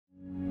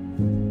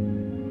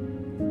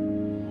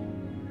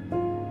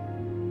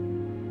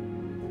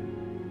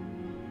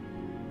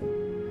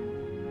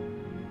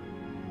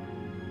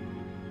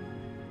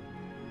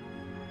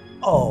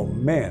Oh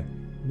man,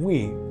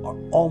 we are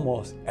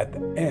almost at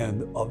the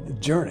end of the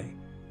journey.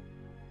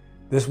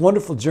 This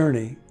wonderful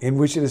journey in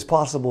which it is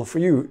possible for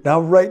you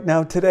right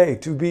now, today,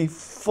 to be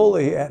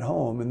fully at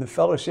home in the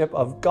fellowship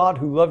of God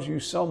who loves you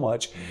so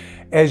much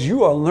as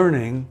you are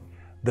learning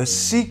the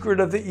secret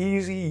of the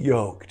easy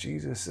yoke.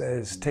 Jesus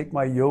says, take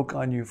my yoke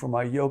on you, for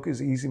my yoke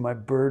is easy, my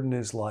burden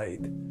is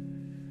light,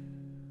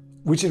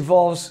 which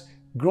involves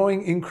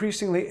growing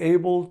increasingly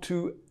able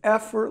to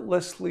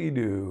effortlessly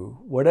do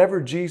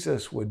whatever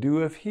Jesus would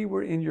do if he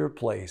were in your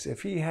place,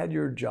 if he had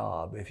your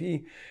job, if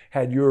he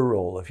had your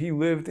role, if he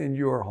lived in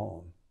your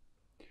home.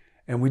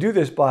 And we do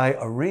this by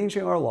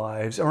arranging our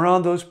lives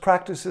around those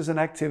practices and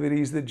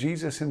activities that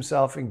Jesus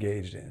himself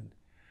engaged in,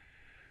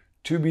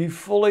 to be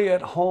fully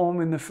at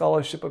home in the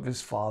fellowship of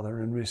his Father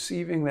and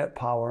receiving that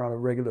power on a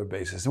regular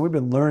basis. And we've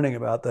been learning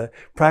about the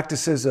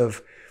practices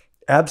of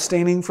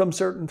abstaining from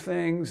certain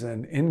things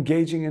and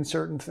engaging in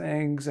certain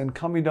things and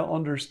coming to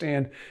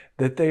understand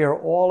that they are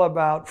all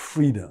about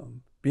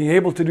freedom, being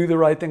able to do the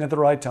right thing at the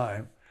right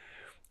time.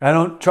 I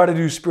don't try to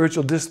do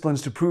spiritual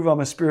disciplines to prove I'm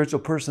a spiritual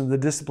person. The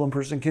disciplined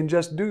person can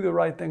just do the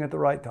right thing at the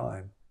right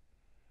time.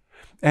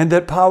 And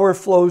that power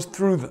flows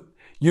through them.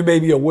 You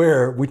may be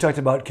aware, we talked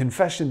about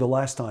confession the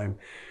last time.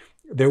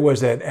 There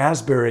was at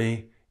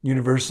Asbury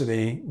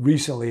University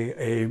recently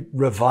a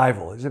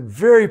revival. It's a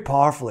very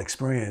powerful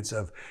experience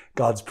of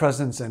God's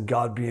presence and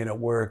God being at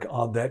work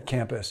on that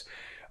campus.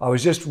 I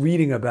was just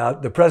reading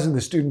about the president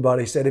of the student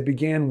body said it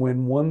began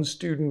when one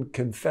student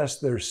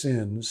confessed their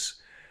sins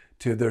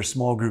to their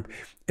small group.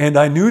 And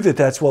I knew that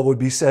that's what would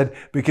be said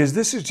because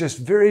this is just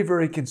very,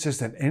 very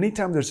consistent.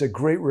 Anytime there's a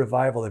great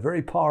revival, a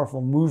very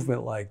powerful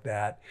movement like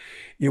that,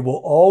 it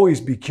will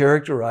always be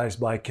characterized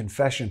by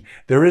confession.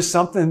 There is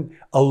something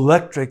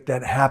electric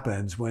that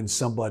happens when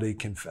somebody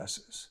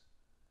confesses.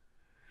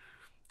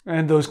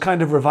 And those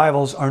kind of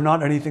revivals are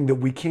not anything that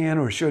we can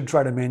or should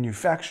try to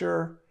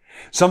manufacture.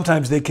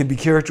 Sometimes they can be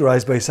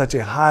characterized by such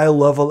a high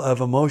level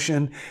of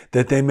emotion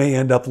that they may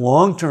end up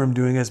long-term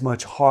doing as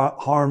much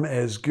harm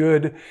as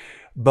good.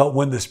 But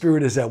when the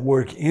Spirit is at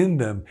work in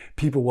them,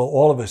 people will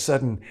all of a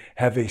sudden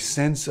have a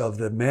sense of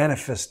the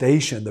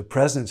manifestation, the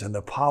presence and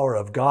the power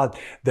of God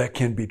that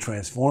can be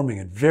transforming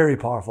and very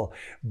powerful.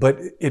 But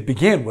it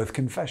began with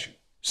confession.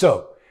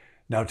 So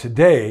now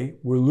today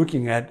we're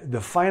looking at the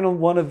final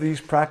one of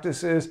these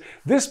practices.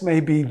 This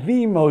may be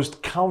the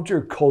most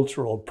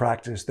countercultural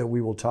practice that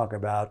we will talk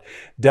about.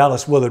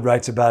 Dallas Willard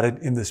writes about it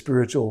in the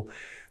Spirit of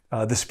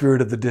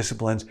the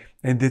Disciplines,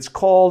 and it's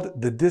called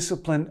the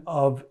discipline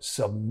of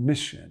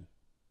submission.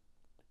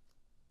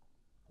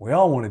 We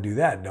all want to do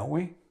that, don't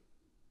we?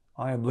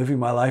 I am living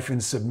my life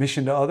in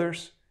submission to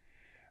others.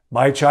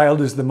 My child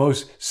is the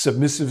most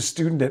submissive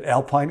student at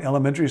Alpine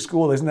Elementary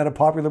School. Isn't that a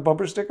popular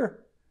bumper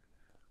sticker?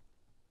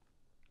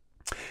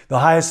 The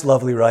highest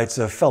lovely rights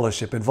of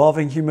fellowship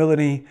involving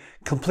humility,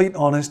 complete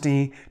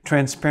honesty,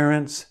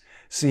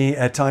 transparency,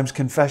 at times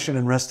confession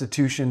and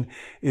restitution,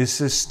 is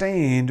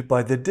sustained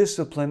by the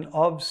discipline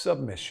of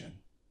submission.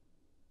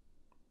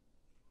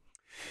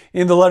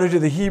 In the letter to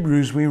the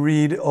Hebrews, we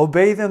read,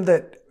 obey them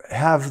that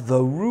have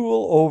the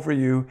rule over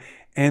you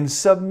and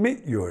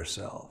submit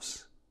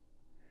yourselves,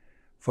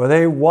 for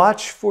they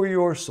watch for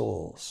your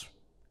souls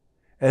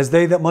as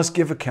they that must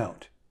give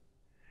account,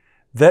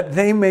 that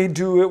they may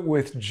do it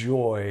with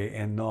joy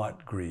and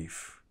not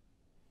grief.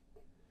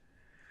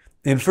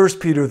 In 1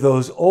 Peter,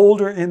 those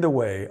older in the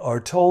way are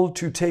told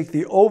to take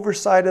the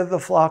oversight of the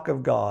flock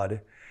of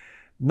God,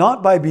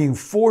 not by being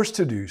forced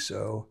to do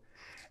so,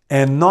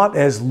 and not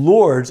as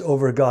lords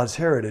over God's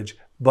heritage,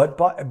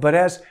 but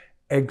as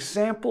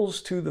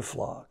examples to the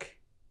flock.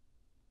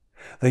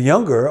 The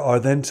younger are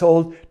then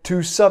told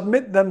to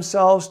submit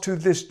themselves to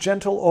this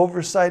gentle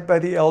oversight by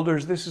the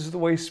elders. This is the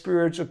way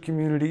spiritual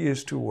community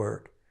is to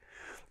work,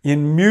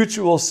 in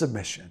mutual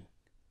submission.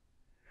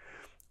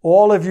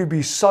 All of you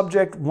be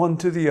subject one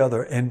to the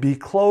other and be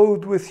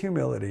clothed with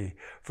humility,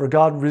 for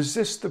God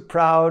resists the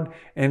proud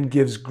and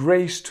gives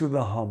grace to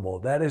the humble.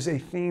 That is a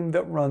theme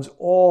that runs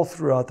all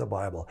throughout the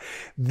Bible.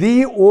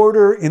 The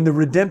order in the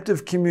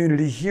redemptive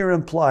community here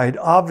implied,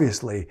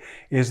 obviously,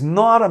 is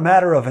not a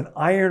matter of an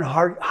iron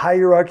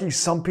hierarchy,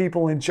 some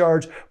people in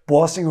charge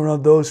bossing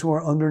around those who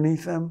are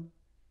underneath them.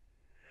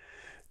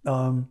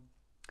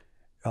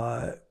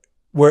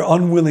 Where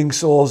unwilling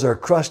souls are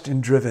crushed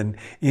and driven.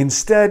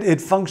 Instead, it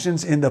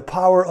functions in the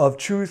power of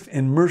truth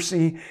and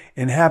mercy,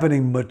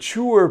 inhabiting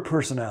mature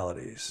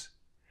personalities,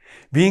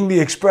 being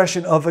the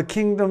expression of a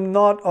kingdom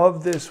not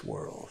of this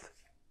world.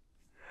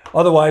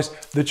 Otherwise,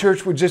 the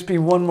church would just be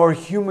one more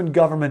human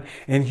government,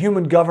 and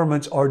human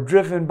governments are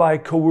driven by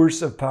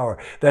coercive power.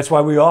 That's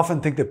why we often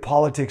think that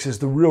politics is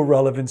the real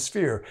relevant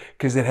sphere,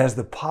 because it has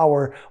the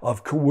power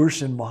of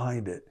coercion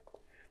behind it.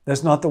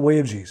 That's not the way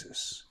of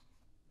Jesus.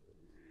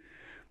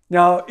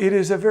 Now, it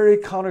is a very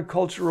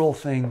countercultural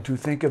thing to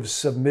think of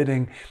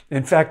submitting.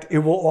 In fact, it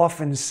will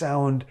often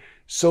sound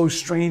so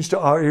strange to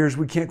our ears,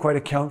 we can't quite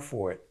account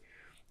for it.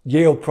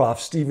 Yale prof.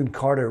 Stephen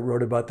Carter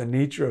wrote about the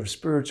nature of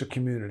spiritual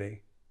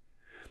community.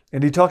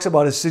 And he talks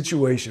about a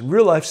situation,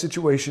 real life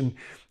situation,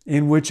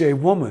 in which a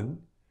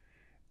woman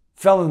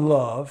fell in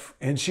love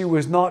and she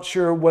was not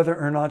sure whether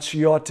or not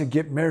she ought to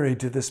get married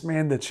to this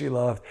man that she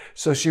loved.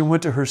 So she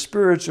went to her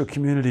spiritual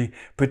community,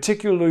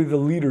 particularly the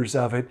leaders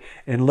of it,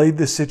 and laid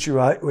the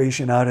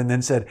situation out and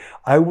then said,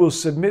 I will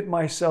submit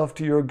myself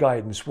to your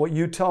guidance. What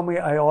you tell me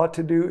I ought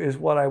to do is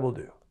what I will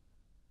do.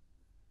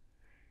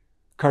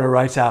 Carter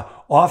writes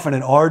how often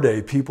in our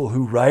day, people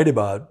who write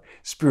about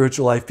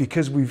spiritual life,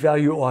 because we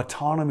value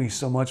autonomy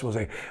so much, will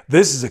say,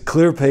 this is a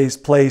clear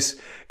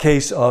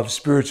case of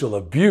spiritual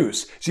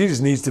abuse. She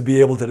just needs to be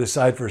able to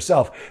decide for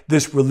herself.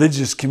 This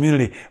religious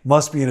community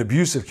must be an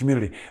abusive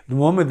community. The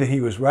woman that he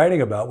was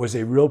writing about was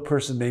a real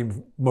person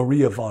named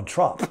Maria von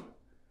Trapp.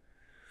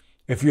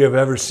 If you have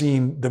ever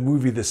seen the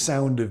movie The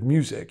Sound of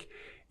Music,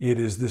 it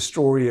is the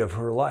story of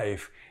her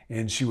life.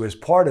 And she was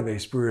part of a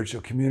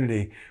spiritual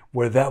community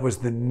where that was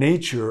the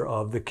nature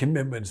of the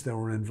commitments that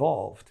were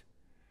involved.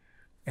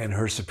 And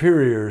her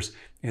superiors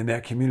in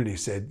that community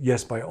said,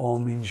 yes, by all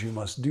means, you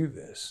must do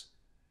this.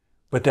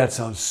 But that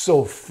sounds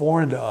so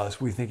foreign to us,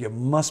 we think it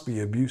must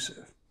be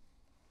abusive.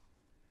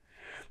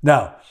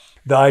 Now,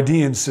 the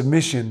idea in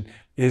submission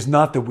is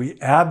not that we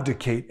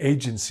abdicate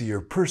agency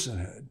or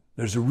personhood.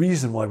 There's a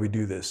reason why we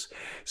do this.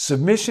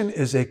 Submission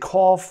is a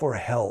call for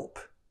help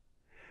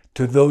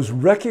to those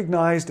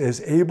recognized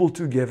as able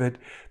to give it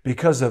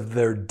because of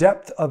their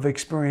depth of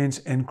experience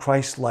and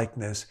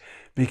Christ-likeness,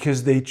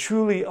 because they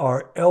truly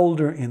are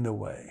elder in the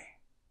way.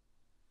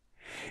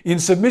 In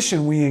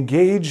submission, we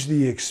engage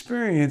the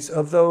experience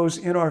of those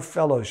in our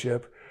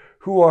fellowship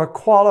who are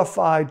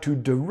qualified to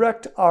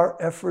direct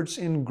our efforts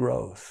in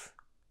growth,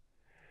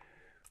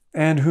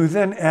 and who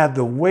then add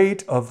the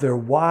weight of their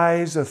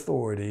wise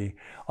authority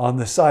on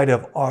the side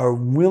of our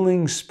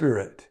willing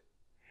spirit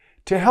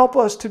to help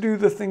us to do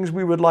the things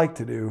we would like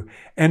to do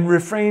and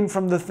refrain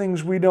from the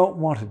things we don't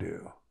want to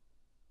do.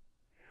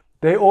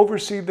 They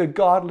oversee the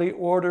godly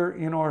order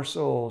in our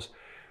souls.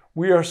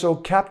 We are so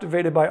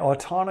captivated by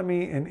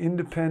autonomy and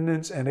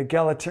independence and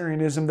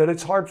egalitarianism that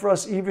it's hard for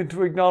us even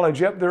to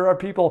acknowledge, yep, there are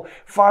people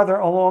farther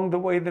along the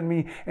way than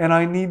me, and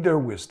I need their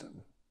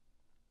wisdom.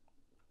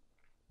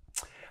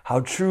 How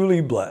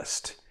truly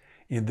blessed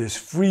in this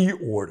free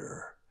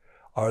order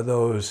are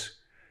those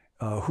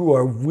who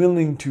are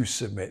willing to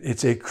submit.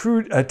 It's a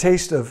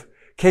case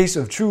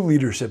of true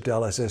leadership,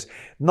 Della says,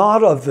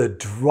 not of the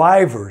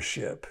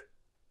drivership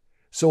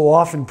so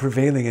often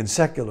prevailing in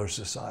secular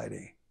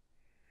society,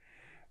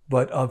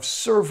 but of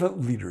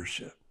servant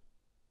leadership.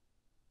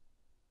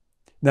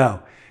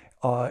 Now,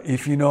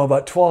 if you know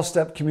about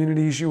 12-step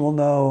communities, you will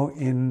know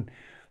in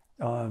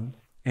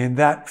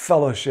that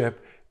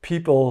fellowship,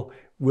 people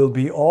will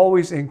be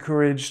always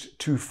encouraged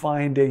to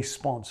find a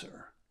sponsor.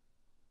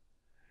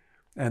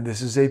 And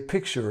this is a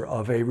picture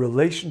of a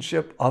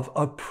relationship of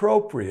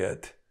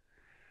appropriate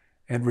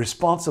and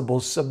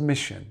responsible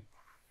submission.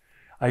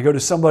 I go to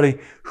somebody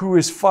who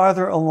is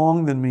farther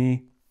along than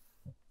me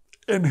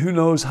and who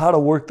knows how to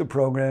work the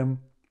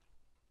program.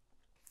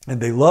 And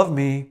they love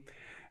me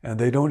and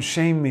they don't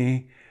shame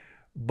me,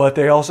 but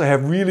they also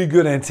have really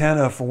good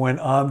antenna for when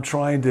I'm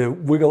trying to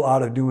wiggle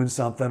out of doing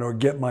something or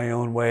get my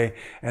own way,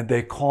 and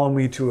they call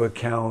me to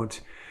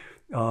account.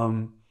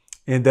 In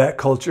that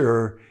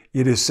culture,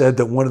 it is said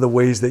that one of the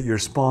ways that your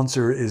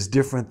sponsor is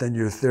different than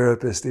your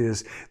therapist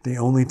is the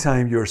only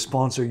time your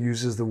sponsor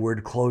uses the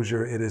word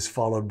closure, it is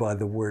followed by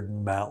the word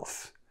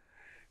mouth.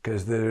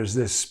 Because there's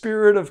this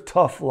spirit of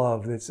tough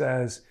love that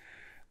says,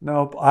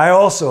 nope, I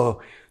also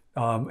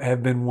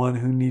have been one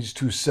who needs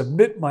to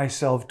submit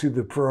myself to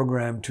the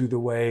program, to the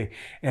way.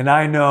 And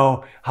I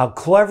know how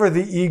clever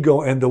the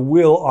ego and the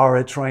will are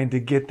at trying to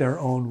get their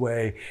own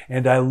way.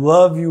 And I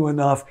love you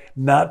enough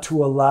not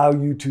to allow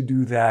you to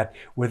do that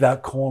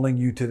without calling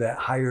you to that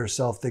higher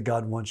self that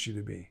God wants you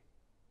to be.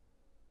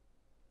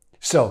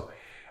 So,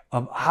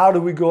 how do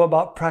we go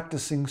about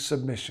practicing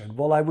submission?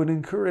 Well, I would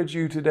encourage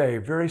you today,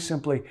 very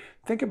simply,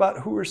 think about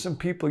who are some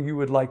people you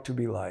would like to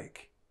be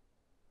like,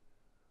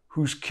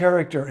 whose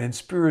character and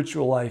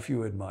spiritual life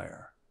you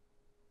admire.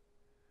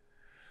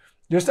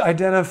 Just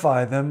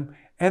identify them,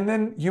 and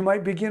then you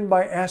might begin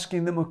by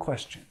asking them a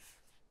question.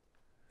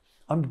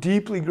 I'm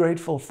deeply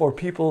grateful for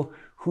people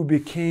who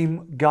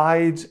became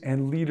guides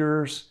and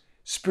leaders,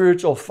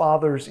 spiritual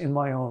fathers in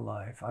my own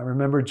life. I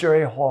remember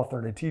Jerry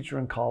Hawthorne, a teacher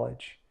in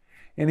college,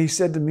 and he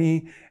said to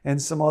me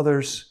and some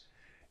others,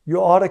 you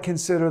ought to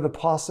consider the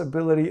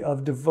possibility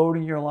of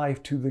devoting your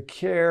life to the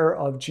care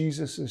of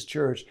Jesus'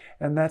 church.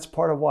 And that's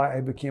part of why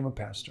I became a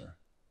pastor.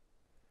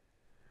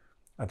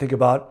 I think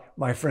about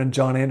my friend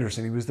John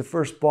Anderson. He was the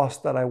first boss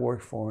that I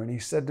worked for. And he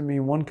said to me,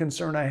 one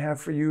concern I have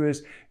for you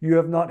is you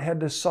have not had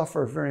to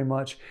suffer very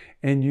much.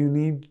 And you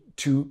need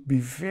to be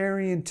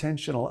very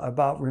intentional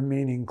about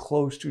remaining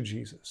close to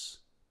Jesus.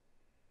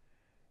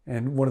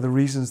 And one of the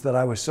reasons that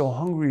I was so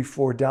hungry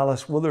for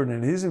Dallas Willard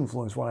and his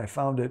influence when I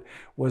found it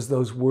was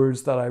those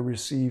words that I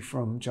received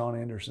from John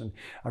Anderson.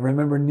 I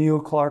remember Neil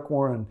Clark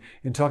Warren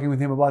in talking with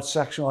him about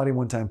sexuality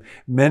one time,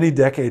 many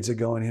decades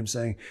ago, and him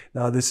saying,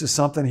 now this is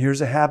something, here's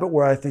a habit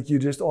where I think you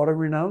just ought to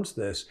renounce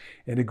this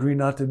and agree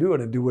not to do it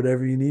and do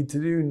whatever you need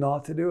to do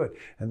not to do it.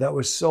 And that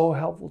was so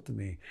helpful to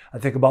me. I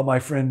think about my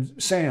friend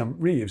Sam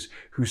Reeves,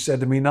 who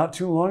said to me not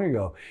too long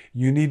ago,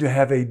 you need to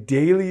have a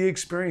daily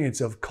experience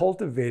of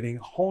cultivating,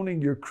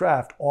 honing your craft,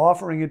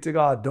 offering it to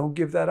God. Don't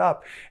give that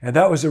up. And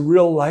that was a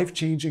real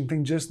life-changing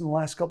thing just in the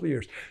last couple of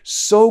years.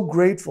 So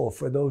grateful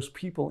for those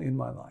people in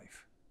my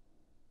life.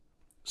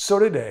 So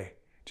today,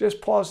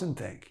 just pause and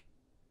think.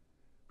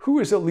 Who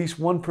is at least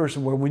one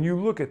person where when you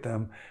look at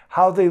them,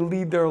 how they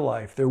lead their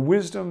life, their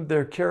wisdom,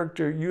 their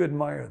character, you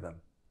admire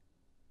them?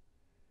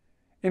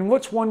 And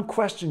what's one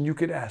question you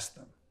could ask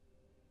them?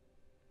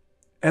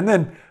 And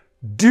then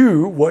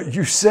do what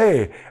you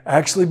say.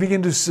 Actually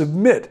begin to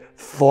submit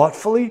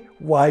thoughtfully,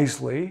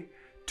 wisely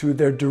to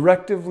their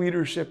directive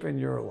leadership in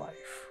your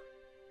life.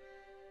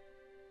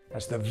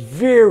 That's the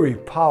very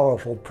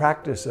powerful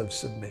practice of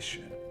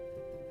submission.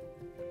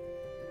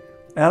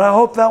 And I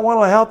hope that one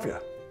will help you,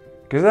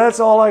 because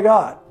that's all I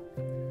got.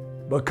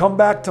 But come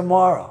back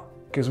tomorrow,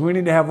 because we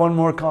need to have one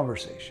more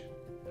conversation.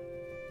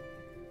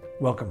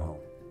 Welcome home.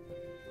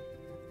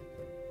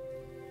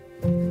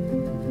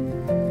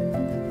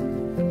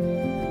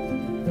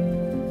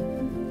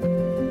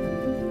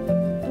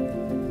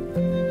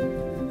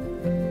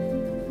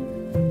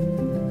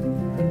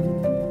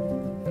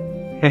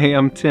 Hey,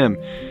 I'm Tim.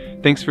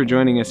 Thanks for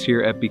joining us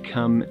here at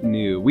Become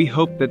New. We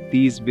hope that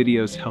these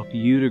videos help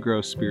you to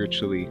grow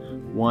spiritually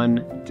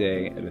one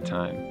day at a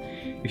time.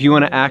 If you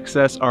want to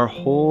access our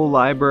whole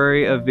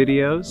library of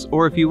videos,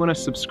 or if you want to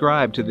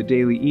subscribe to the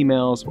daily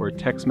emails or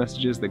text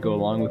messages that go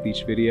along with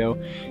each video,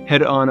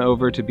 head on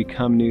over to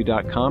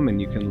becomenew.com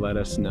and you can let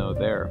us know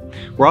there.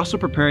 We're also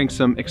preparing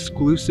some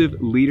exclusive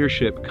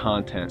leadership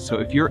content. So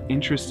if you're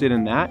interested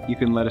in that, you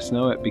can let us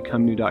know at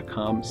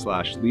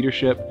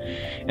becomenew.com/leadership.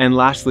 And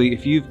lastly,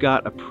 if you've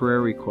got a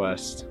prayer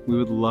request, we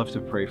would love to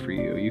pray for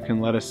you. You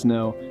can let us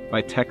know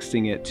by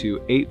texting it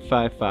to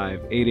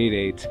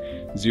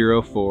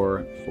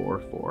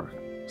 855-888-0444.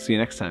 See you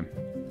next time.